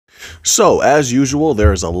So, as usual,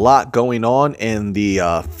 there's a lot going on in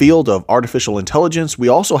the field of artificial intelligence. We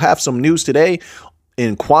also have some news today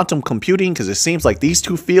in quantum computing because it seems like these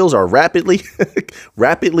two fields are rapidly,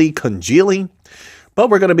 rapidly congealing. But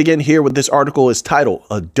we're going to begin here with this article. Is titled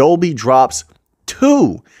Adobe Drops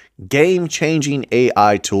 2 Game-Changing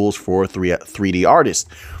AI Tools for 3D Artists.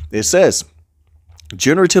 It says,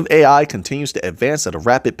 generative AI continues to advance at a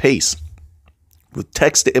rapid pace, with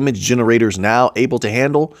text-to-image generators now able to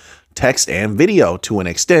handle text and video to an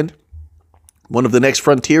extent. One of the next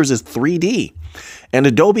frontiers is 3D. And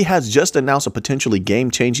Adobe has just announced a potentially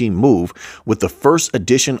game-changing move with the first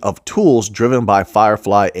edition of tools driven by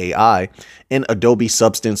Firefly AI in Adobe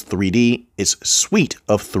Substance 3D, its suite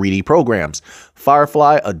of 3D programs.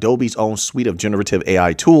 Firefly, Adobe's own suite of generative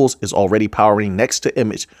AI tools, is already powering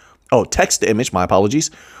text-to-image,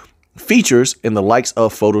 features in the likes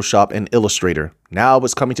of Photoshop and Illustrator. Now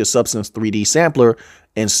it's coming to Substance 3D Sampler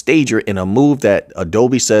and Stager in a move that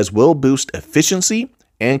Adobe says will boost efficiency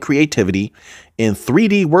and creativity in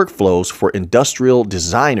 3D workflows for industrial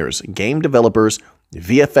designers, game developers,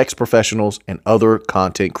 VFX professionals, and other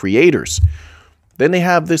content creators. Then they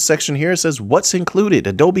have this section here. It says, what's included?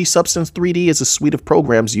 Adobe Substance 3D is a suite of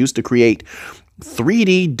programs used to create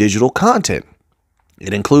 3D digital content.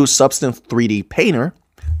 It includes Substance 3D Painter,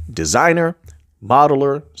 Designer,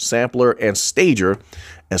 Modeler, Sampler, and Stager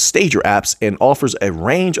apps, and offers a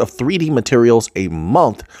range of 3D materials a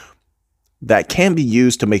month that can be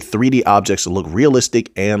used to make 3D objects look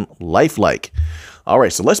realistic and lifelike. All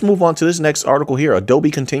right, so let's move on to this next article here. Adobe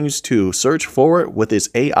continues to surge forward with its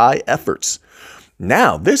AI efforts.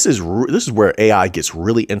 Now, this is where AI gets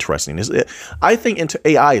really interesting. I think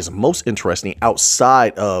AI is most interesting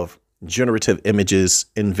outside of generative images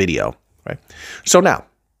and video, right? So now,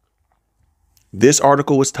 this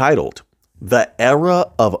article was titled, "The Era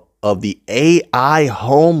of the AI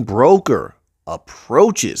Home Broker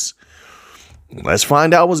Approaches." Let's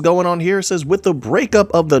find out what's going on here. It says, with the breakup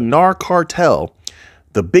of the NAR cartel,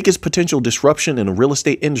 the biggest potential disruption in the real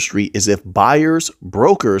estate industry is if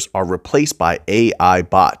brokers are replaced by AI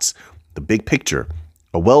bots. The big picture: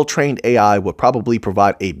 a well-trained AI would probably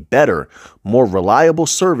provide a better, more reliable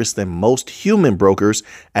service than most human brokers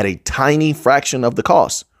at a tiny fraction of the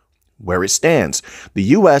cost. Where it stands, the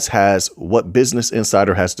U.S. has what Business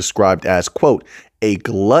Insider has described as, quote, a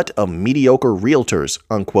glut of mediocre realtors,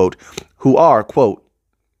 unquote, who are, quote,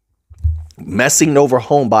 messing over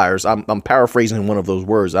home buyers. I'm paraphrasing one of those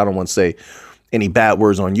words. I don't want to say any bad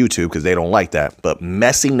words on YouTube because they don't like that, but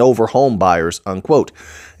messing over home buyers, unquote.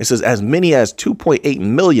 It says as many as 2.8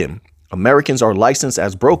 million Americans are licensed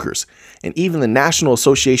as brokers. And even the National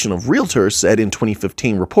Association of Realtors said in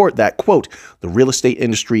 2015 report that, quote, the real estate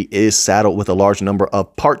industry is saddled with a large number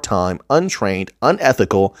of part-time, untrained,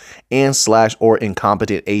 unethical, or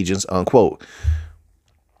incompetent agents, unquote.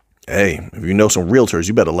 Hey, if you know some realtors,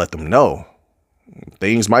 you better let them know.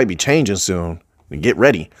 Things might be changing soon. Get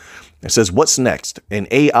ready. It says, what's next? An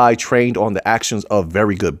AI trained on the actions of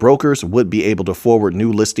very good brokers would be able to forward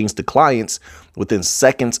new listings to clients within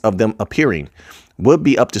seconds of them appearing, would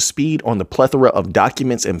be up to speed on the plethora of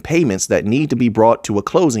documents and payments that need to be brought to a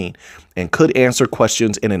closing, and could answer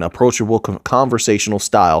questions in an approachable conversational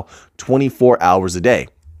style 24 hours a day.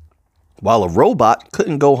 While a robot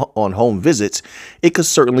couldn't go on home visits, it could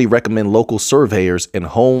certainly recommend local surveyors and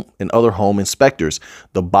other home inspectors.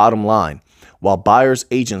 The bottom line: while buyers'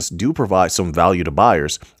 agents do provide some value to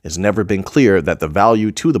buyers, it's never been clear that the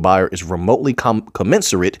value to the buyer is remotely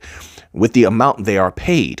commensurate with the amount they are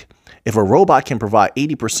paid. If a robot can provide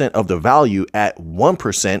 80% of the value at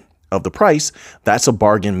 1% of the price, that's a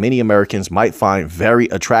bargain many Americans might find very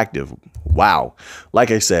attractive. Wow.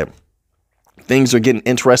 Like I said, things are getting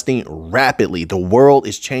interesting rapidly. The world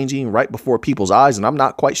is changing right before people's eyes, and I'm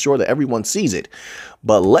not quite sure that everyone sees it.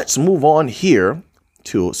 But let's move on here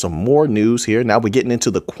to some more news here. Now we're getting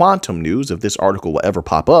into the quantum news, if this article will ever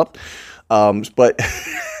pop up. But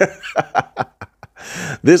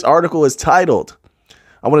this article is titled,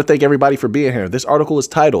 I want to thank everybody for being here. This article is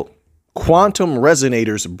titled, Quantum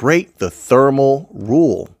Resonators Break the Thermal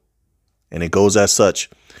Rule. And it goes as such.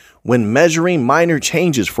 When measuring minor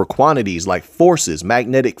changes for quantities like forces,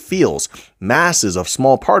 magnetic fields, masses of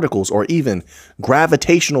small particles, or even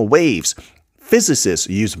gravitational waves, physicists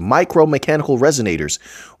use micromechanical resonators,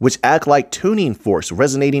 which act like tuning forks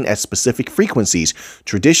resonating at specific frequencies.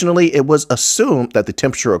 Traditionally, it was assumed that the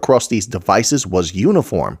temperature across these devices was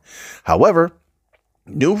uniform. However,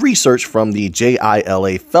 new research from the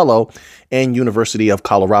JILA fellow and University of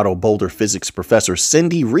Colorado Boulder physics professor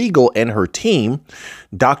Cindy Regal and her team,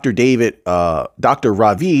 Dr. Ravid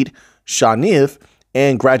Shaniv,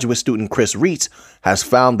 And graduate student Chris Reitz has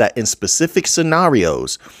found that in specific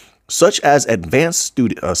scenarios, such as advanced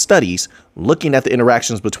studies looking at the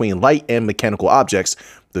interactions between light and mechanical objects,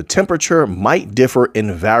 the temperature might differ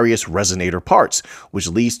in various resonator parts, which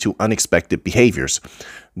leads to unexpected behaviors.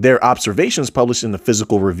 Their observations published in the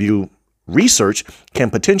Physical Review Research can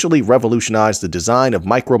potentially revolutionize the design of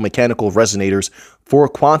micromechanical resonators for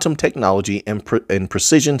quantum technology and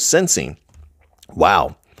precision sensing.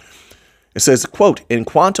 Wow. It says, quote, in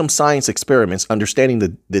quantum science experiments,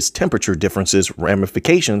 understanding this temperature differences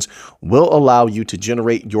ramifications will allow you to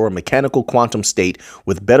generate your mechanical quantum state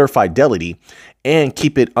with better fidelity and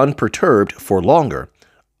keep it unperturbed for longer.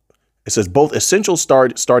 It says both essential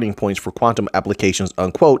starting points for quantum applications,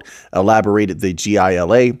 unquote, elaborated the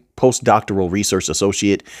GILA postdoctoral research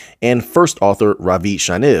associate and first author Ravi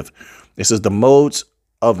Shaniv. It says the modes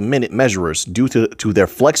of minute measurers, due to their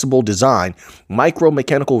flexible design,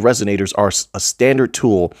 micromechanical resonators are a standard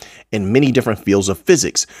tool in many different fields of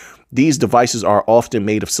physics. These devices are often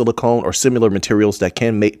made of silicone or similar materials that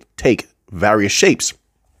can take various shapes: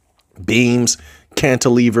 beams,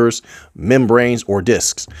 cantilevers, membranes, or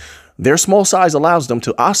discs. Their small size allows them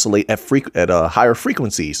to oscillate at higher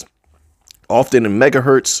frequencies, often in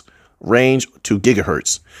megahertz range to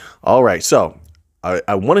gigahertz. All right, so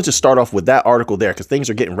I wanted to start off with that article there because things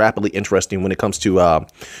are getting rapidly interesting when it comes to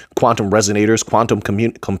quantum resonators, quantum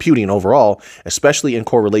computing overall, especially in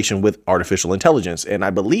correlation with artificial intelligence. And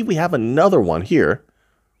I believe we have another one here.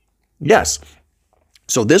 Yes.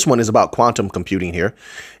 So this one is about quantum computing here.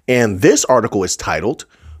 And this article is titled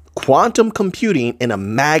Quantum Computing in a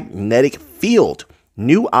Magnetic Field,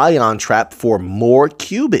 New Ion Trap for More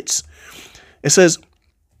Qubits. It says,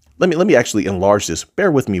 let me actually enlarge this.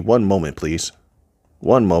 Bear with me one moment, please.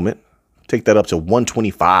 One moment. Take that up to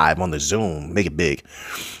 125 on the Zoom. Make it big.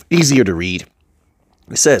 Easier to read.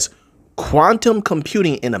 It says, quantum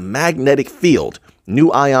computing in a magnetic field,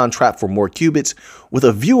 new ion trap for more qubits. With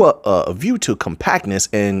a view to compactness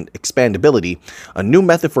and expandability, a new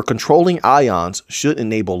method for controlling ions should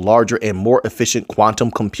enable larger and more efficient quantum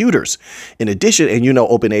computers. In addition, and you know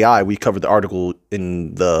OpenAI, we covered the article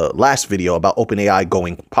in the last video about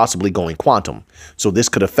OpenAI possibly going quantum. So this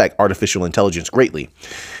could affect artificial intelligence greatly.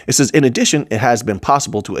 It says, in addition, it has been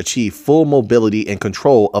possible to achieve full mobility and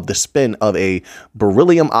control of the spin of a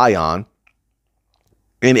beryllium ion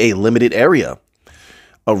in a limited area.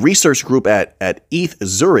 A research group at ETH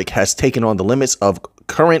Zurich has taken on the limits of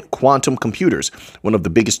current quantum computers. One of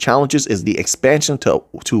the biggest challenges is the expansion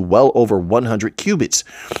to well over 100 qubits.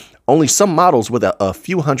 Only some models with a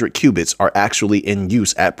few hundred qubits are actually in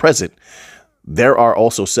use at present. There are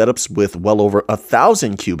also setups with well over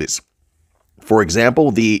 1,000 qubits. For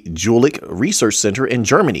example, the Jülich Research Center in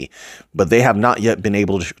Germany, but they have not yet been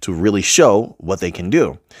able to really show what they can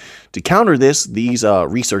do. To counter this, these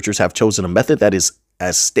researchers have chosen a method that is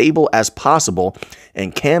as stable as possible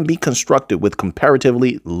and can be constructed with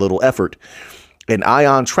comparatively little effort. An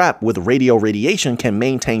ion trap with radio radiation can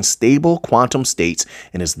maintain stable quantum states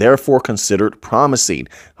and is therefore considered promising.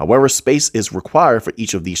 However, space is required for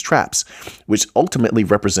each of these traps, which ultimately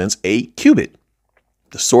represents a qubit.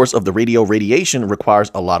 The source of the radio radiation requires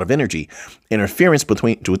a lot of energy. Interference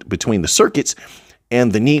between the circuits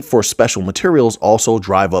and the need for special materials also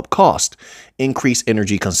drive up cost, increase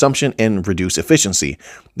energy consumption, and reduce efficiency.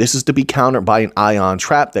 This is to be countered by an ion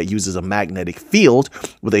trap that uses a magnetic field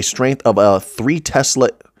with a strength of 3 Tesla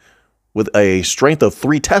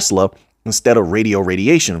instead of radio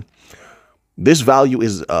radiation. This value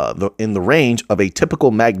is in the range of a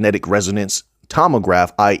typical magnetic resonance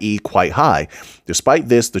tomograph, i.e. quite high. Despite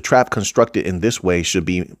this, the trap constructed in this way should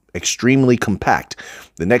be extremely compact.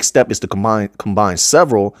 The next step is to combine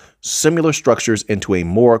several similar structures into a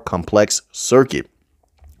more complex circuit.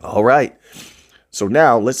 All right. So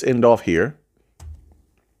now let's end off here.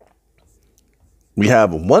 We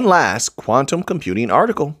have one last quantum computing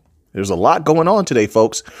article. There's a lot going on today,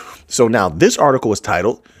 folks. So now this article is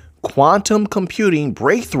titled Quantum Computing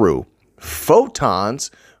Breakthrough: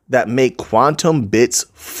 Photons that make quantum bits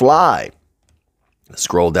fly. Let's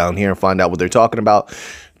scroll down here and find out what they're talking about.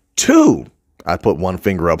 I put one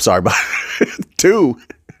finger up, sorry about two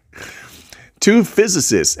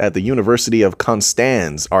physicists at the University of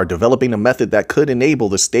Konstanz are developing a method that could enable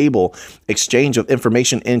the stable exchange of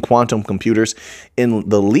information in quantum computers. In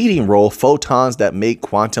the leading role, photons that make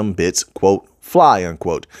quantum bits, quote, fly,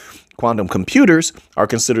 unquote. Quantum computers are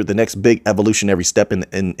considered the next big evolutionary step in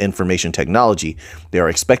information technology. They are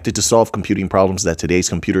expected to solve computing problems that today's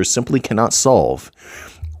computers simply cannot solve,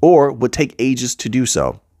 or would take ages to do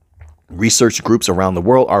so. Research groups around the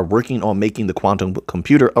world are working on making the quantum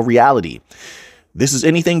computer a reality. This is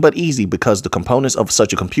anything but easy because the components of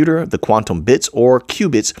such a computer, the quantum bits or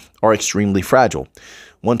qubits, are extremely fragile.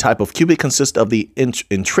 One type of qubit consists of the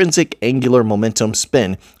intrinsic angular momentum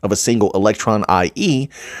spin of a single electron, i.e.,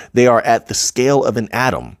 they are at the scale of an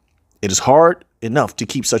atom. It is hard enough to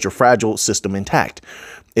keep such a fragile system intact.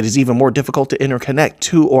 It is even more difficult to interconnect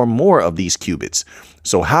two or more of these qubits.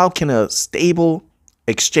 So how can a stable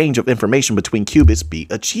exchange of information between qubits be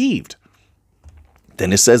achieved?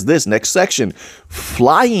 Then it says this, next section,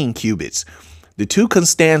 flying qubits. The two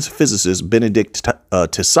Constance physicists, Benedict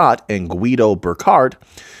Tissot and Guido Burckhardt,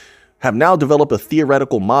 have now developed a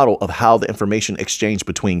theoretical model of how the information exchange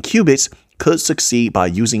between qubits could succeed by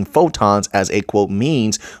using photons as a, quote,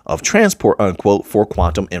 means of transport, unquote, for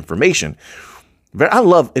quantum information. I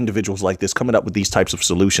love individuals like this coming up with these types of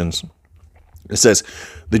solutions. It says,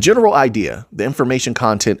 the general idea, the information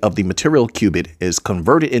content of the material qubit is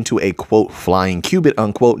converted into a, quote, flying qubit,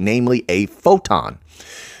 unquote, namely a photon.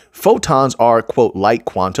 Photons are, quote, light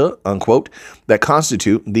quanta, unquote, that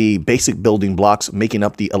constitute the basic building blocks making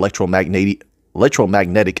up the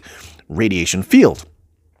electromagnetic radiation field.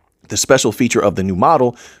 The special feature of the new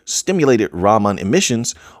model, stimulated Raman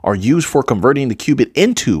emissions, are used for converting the qubit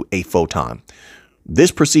into a photon.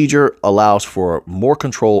 This procedure allows for more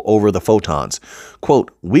control over the photons.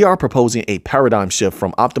 Quote, we are proposing a paradigm shift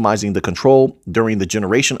from optimizing the control during the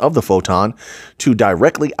generation of the photon to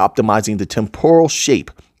directly optimizing the temporal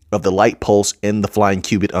shape of the light pulse in the flying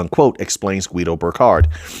qubit, unquote, explains Guido Burckhardt.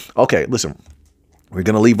 Okay, listen, we're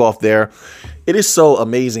going to leave off there. It is so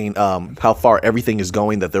amazing how far everything is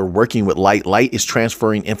going, that they're working with light. Light is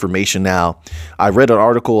transferring information now. I read an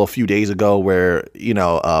article a few days ago where,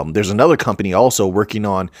 there's another company also working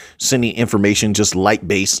on sending information, just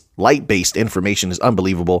light-based information. Is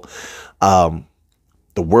unbelievable. The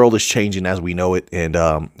world is changing as we know it. And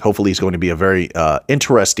hopefully it's going to be a very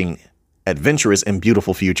interesting, adventurous and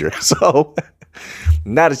beautiful future. So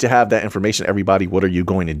now that you have that information, everybody, what are you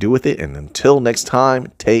going to do with it? And until next time,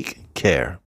 take care.